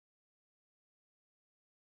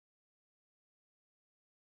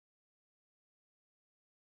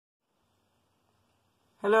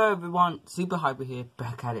Hello everyone, Super Hyper here,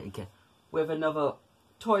 back at it again with another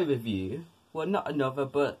toy review. Well, not another,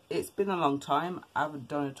 but it's been a long time I haven't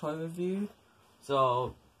done a toy review,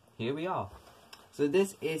 so here we are. So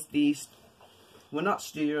this is the, well, not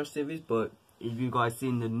Studio Series, but if you guys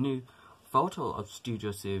seen the new photo of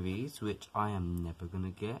Studio Series, which I am never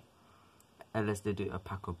gonna get unless they do a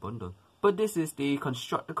pack or bundle. But this is the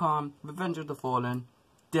Constructicon Revenge of the Fallen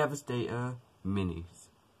Devastator Minis.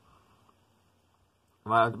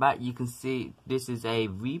 Right at the back you can see this is a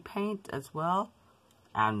repaint as well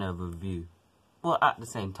and a review. Well, at the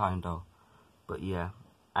same time though. But yeah,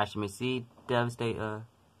 as you may see, Devastator,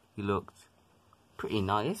 he looked pretty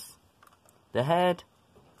nice. The head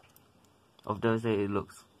of Devastator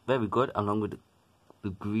looks very good along with the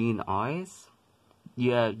green eyes.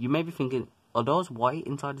 Yeah, you may be thinking, are those white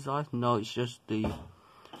inside his eyes? No, it's just the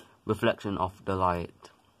reflection of the light.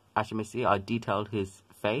 As you may see, I detailed his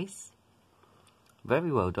face.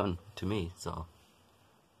 Very well done to me, so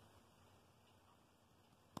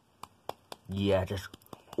yeah, just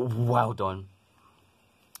well done.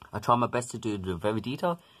 I try my best to do the very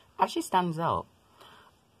detail. Actually stands out.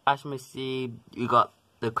 As you may see, you got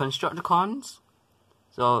the constructicons.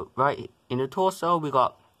 So right in the torso we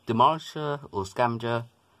got Demolisher or Scavenger.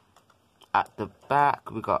 At the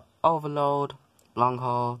back we got Overload,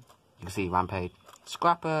 Longhole, you can see Rampage,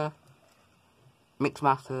 Scrapper,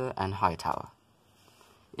 Mixmaster and Hightower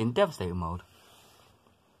in Devastator mode.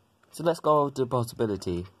 So let's go over to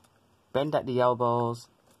possibility. Bend at the elbows.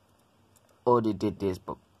 Already did this,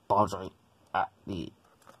 but bulging at the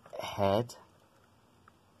head.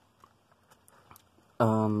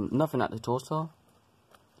 Nothing at the torso.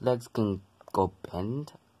 Legs can go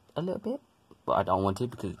bend a little bit, but I don't want to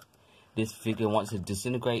because this figure wants to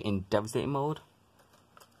disintegrate in Devastator mode.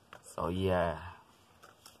 So yeah.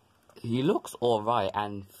 He looks alright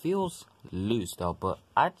and feels loose though, but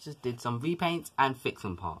I just did some repaints and fix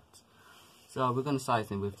some parts. So we're going to size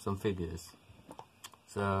him with some figures.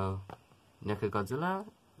 So, Godzilla,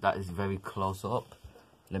 that is very close up.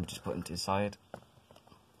 Let me just put him to the side.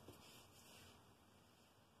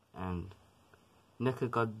 And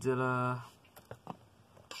Godzilla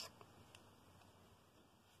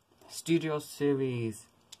Studio Series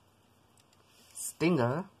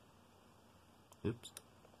Stinger. Oops.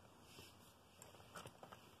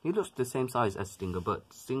 He looks the same size as Stinger,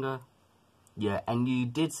 but Stinger, yeah, and you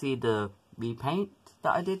did see the repaint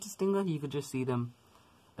that I did to Stinger. You could just see them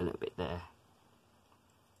a little bit there.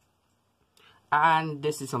 And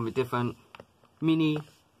this is something different. Mini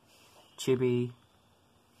Chibi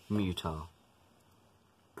Muto.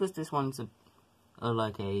 Because this one's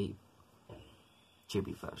like a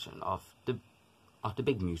chibi version of the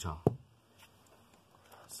big Muto.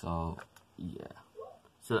 So, yeah.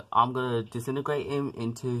 So I'm going to disintegrate him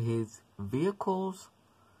into his vehicles.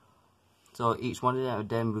 So each one of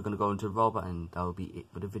them we're going to go into a robot, and that will be it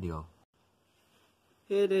for the video.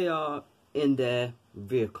 Here they are in their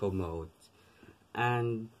vehicle modes.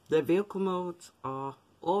 And their vehicle modes are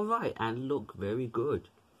alright and look very good.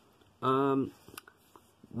 I'm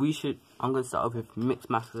going to start off with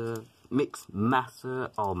Mixmaster.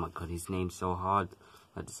 Oh my god, his name's so hard.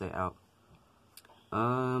 I had to say it out.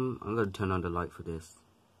 I'm going to turn on the light for this.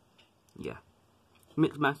 Yeah,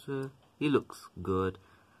 Mixmaster, he looks good.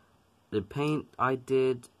 The paint I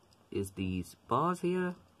did is these bars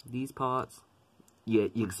here, these parts. Yeah,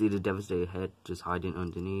 you can see the Devastator head just hiding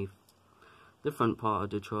underneath. The front part of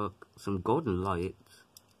the truck, some golden lights.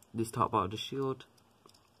 This top part of the shield.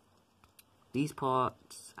 These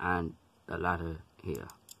parts and the ladder here.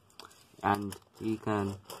 And you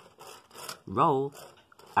can roll.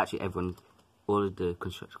 Actually, all of the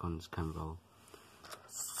Constructicons can roll.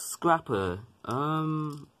 Scrapper,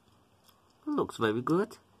 looks very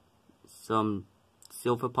good. Some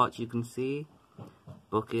silver parts you can see,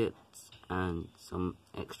 buckets, and some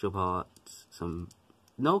extra parts.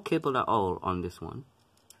 No kibble at all on this one,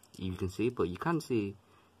 you can see, but you can see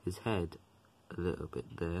his head a little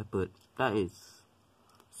bit there. But that is,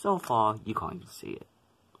 so far you can't even see it,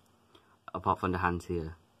 apart from the hands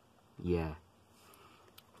here. Yeah.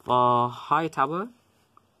 For Hightower,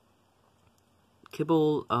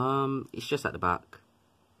 kibble, it's just at the back.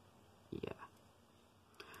 Yeah.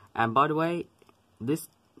 And by the way,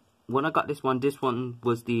 when I got this one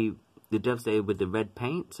was the Devastator with the red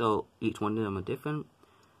paint, so each one of them are different.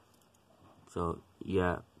 So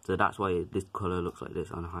yeah, so that's why this color looks like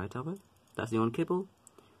this on Hightower. That's the only kibble.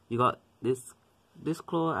 You got this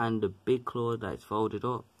claw and the big claw that's folded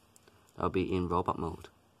up. That'll be in robot mode.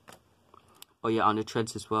 Oh yeah, on the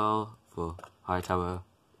treads as well for Hightower.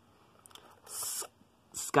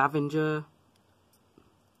 Scavenger.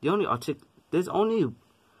 There's only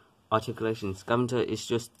articulation. Scavenger is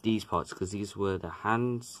just these parts because these were the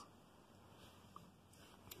hands.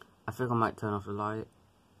 I think I might turn off the light.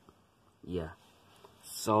 Yeah.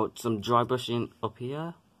 So some dry brushing up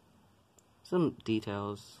here. Some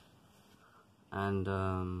details. And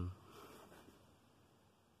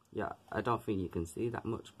yeah, I don't think you can see that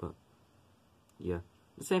much, but yeah.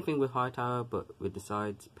 The same thing with Hightower, but with the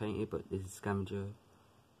sides painted, but this is scavenger.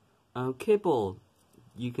 Kibble,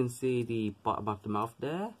 you can see the bottom of the mouth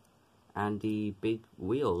there, and the big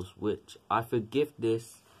wheels, which I forgive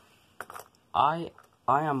this. I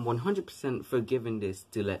am 100% forgiving this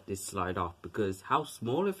to let this slide off, because how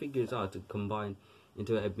small the figures are to combine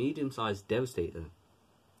into a medium-sized Devastator.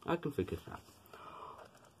 I can forgive that.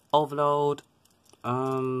 Overload.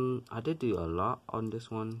 I did do a lot on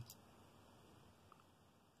this one.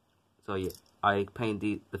 So yeah, I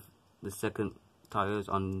painted the second tires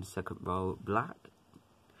on the second row black.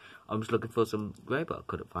 I was looking for some grey, but I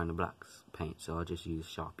couldn't find the black paint, so I just used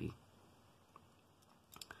Sharpie.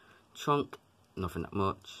 Trunk, nothing that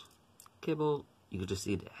much. Kibble, you can just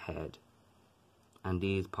see the head. And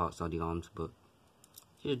these parts are the arms, but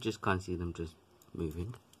you just can't see them just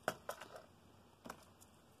moving.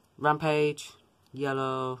 Rampage,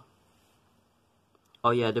 yellow.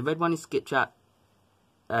 Oh yeah, the red one is Skip Chat,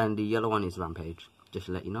 and the yellow one is Rampage, just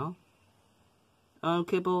to let you know.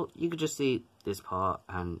 Kibble, you can just see this part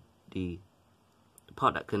and the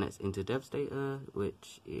part that connects into Devastator,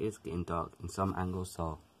 which is getting dark in some angles,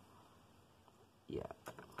 so yeah.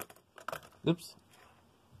 Oops.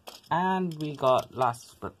 And we got,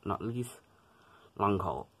 last but not least,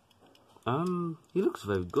 Longhaul. He looks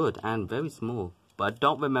very good and very small, but I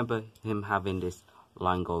don't remember him having this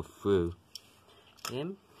line go through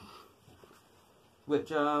him.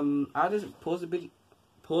 Which I just pause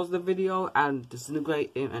the video and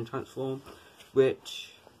disintegrate him and transform,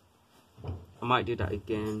 which I might do that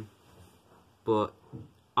again, but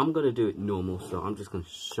I'm gonna do it normal, so I'm just gonna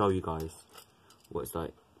show you guys what it's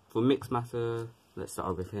like. For Mixed Matter, let's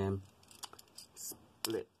start with him.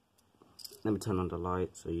 Split. Let me turn on the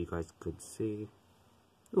light so you guys could see.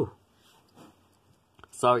 Ooh.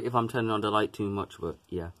 Sorry if I'm turning on the light too much, but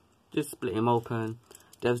yeah. Just split him open.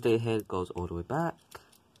 Devastator head goes all the way back.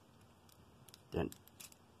 Then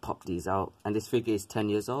pop these out. And this figure is 10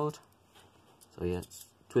 years old. So yeah,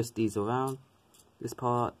 twist these around. This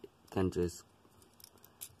part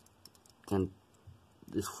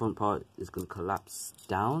this front part is going to collapse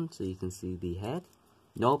down so you can see the head.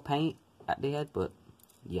 No paint at the head, but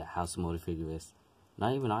yeah, how small the figure is.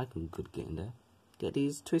 Not even I could get in there. Get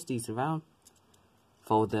these, twist these around,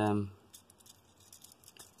 fold them.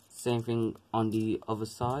 Same thing on the other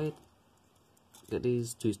side. Get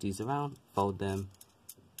these, twist these around, fold them.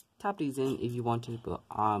 Tap these in if you want to, but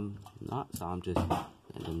I'm not, so I'm just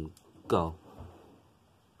letting them go.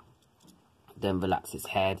 Then relax his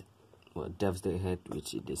head, or Devastator head,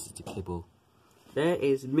 which this is the Kibble. There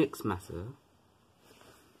is Mixed Matter.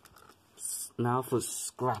 Now for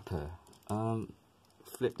Scrapper.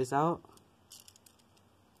 Flip this out.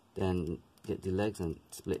 Then get the legs and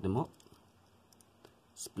split them up.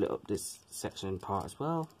 Split up this section part as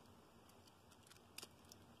well.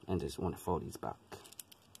 And just want to fold these back.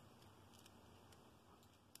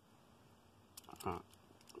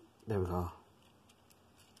 There we go.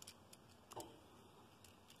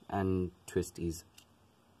 And twist these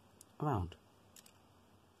around.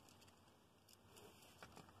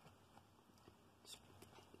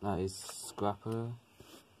 That is Scrapper.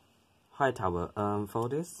 Hightower.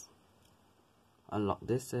 Fold this. Unlock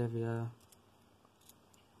this area.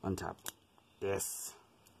 Untap this.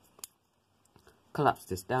 Collapse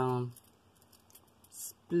this down.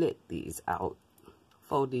 Split these out.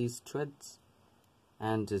 Fold these threads.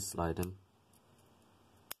 And just slide them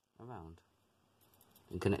around.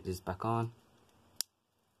 And connect this back on.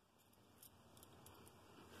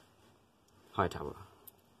 Hightower.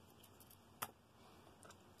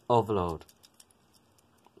 Overload.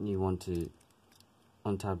 You want to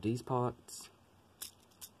untap these parts.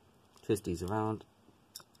 Twist these around.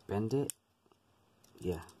 Bend it.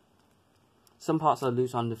 Yeah. Some parts are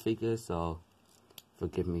loose on the figure, so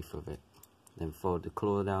forgive me for it. Then fold the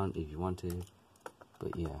claw down if you want to.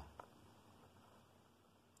 But yeah.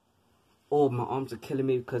 Oh, my arms are killing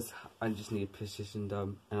me because I just need to position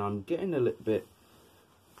them. And I'm getting a little bit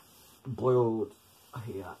boiled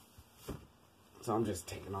here. So I'm just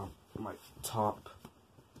taking off my top.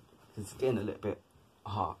 It's getting a little bit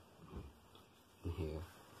hot in here.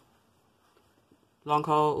 Long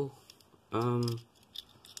hole.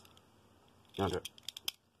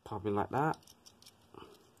 Popping like that.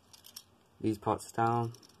 These parts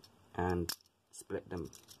down and split them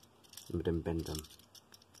and then bend them.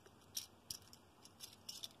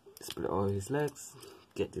 split all his legs,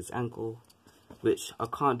 get this ankle, which I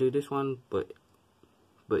can't do this one, but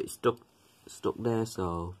it's stuck there,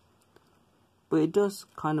 so, but it does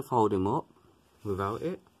kind of hold him up without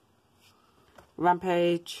it.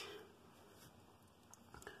 Rampage,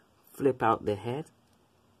 flip out the head,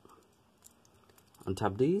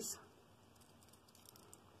 untap these,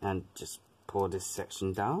 and just pull this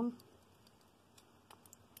section down.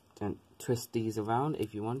 Then twist these around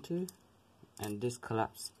if you want to, and this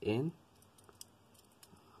collapse in.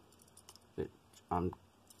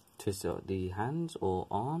 Twist out the hands or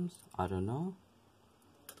arms, I don't know.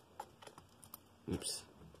 Oops.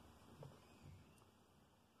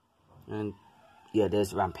 And yeah,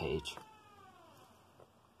 there's Rampage.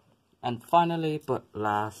 And finally, but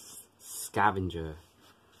last, Scavenger.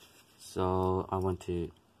 So I want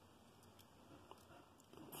to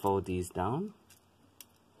fold these down,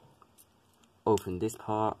 open this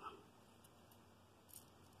part,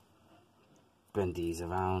 bend these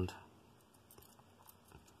around,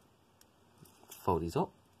 fold these up.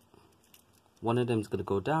 One of them is going to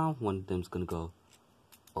go down, one of them is going to go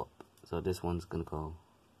up. So this one's going to go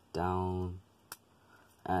down,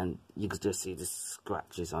 and you can just see the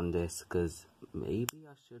scratches on this, because maybe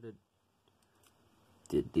I should have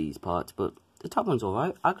did these parts, but the top one's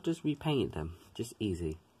alright. I could just repaint them, just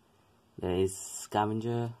easy. There is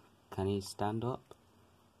Scavenger. Can he stand up?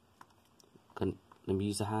 Can let me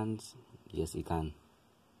use the hands? Yes, he can.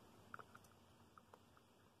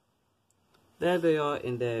 There they are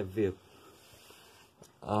in their vehicle,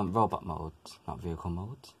 robot mode, not vehicle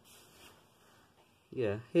mode.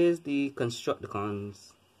 Yeah, here's the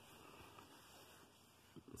constructicons.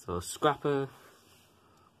 So scrapper,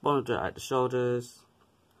 monitor at the shoulders.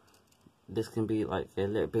 This can be like a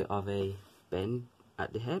little bit of a bend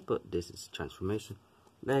at the head, but this is transformation.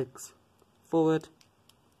 Legs, forward,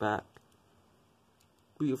 back,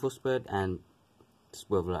 beautiful spread, and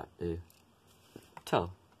swivel at the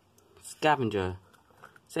toe. Scavenger,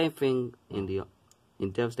 same thing in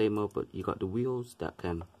devastator mode, but you got the wheels that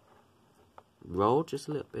can roll just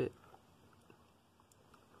a little bit.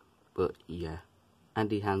 But yeah, and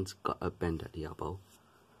the hands got a bend at the elbow.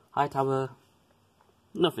 High tower,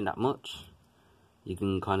 nothing that much. You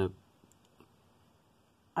can kind of,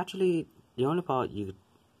 actually the only part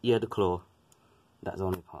the claw, that's the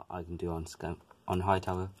only part I can do on high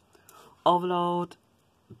tower. Overload,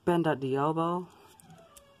 bend at the elbow,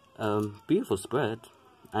 beautiful spread,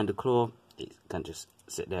 and the claw, it can just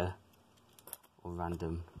sit there or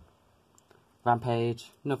random.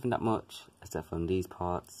 Rampage, nothing that much except from these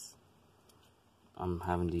parts. I'm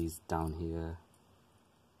having these down here.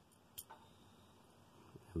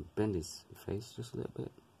 And bend his face just a little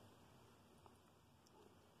bit.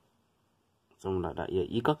 Something like that. Yeah,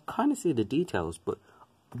 you can kind of see the details, but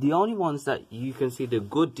the only ones that you can see the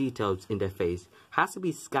good details in their face has to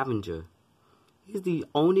be Scavenger. He's the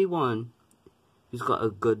only one who's got a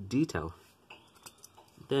good detail.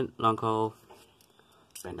 Then long haul,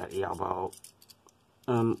 bend at the elbow,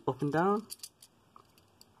 up and down.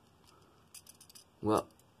 Well,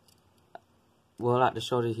 at the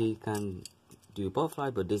shoulder he can do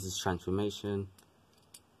butterfly, but this is transformation.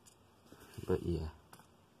 But yeah,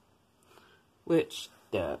 which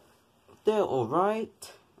they're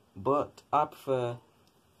alright, but I prefer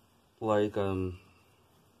like for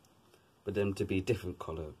them to be different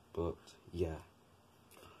color. But yeah,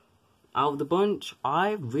 out of the bunch,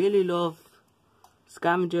 I really love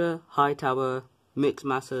Scavenger, High Tower,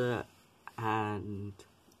 Mixmaster, and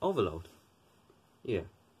Overload. Yeah,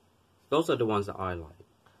 those are the ones that I like.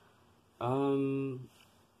 I'm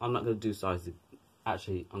not gonna do size.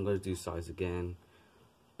 Actually, I'm gonna do size again.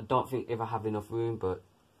 I don't think if I have enough room, but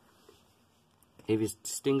if it's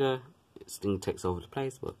Stinger, Stinger takes over the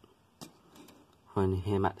place. But when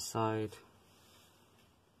him at the side,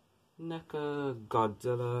 NECA,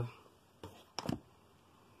 Godzilla.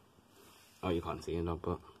 Oh, you can't see it now,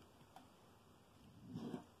 but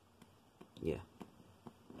yeah.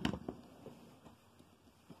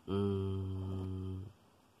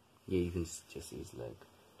 Yeah, you can just see his leg.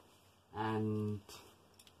 And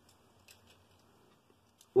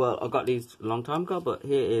well, I got these a long time ago, but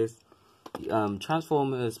here is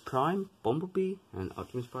Transformers Prime, Bumblebee, and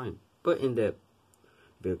Optimus Prime, but in their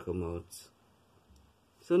vehicle modes.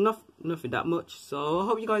 So nothing that much. So I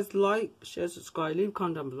hope you guys like, share, subscribe, leave a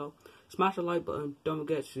comment down below, smash the like button, don't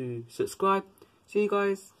forget to subscribe. See you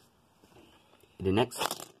guys in the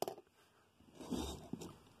next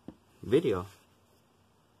video.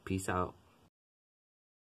 Peace out.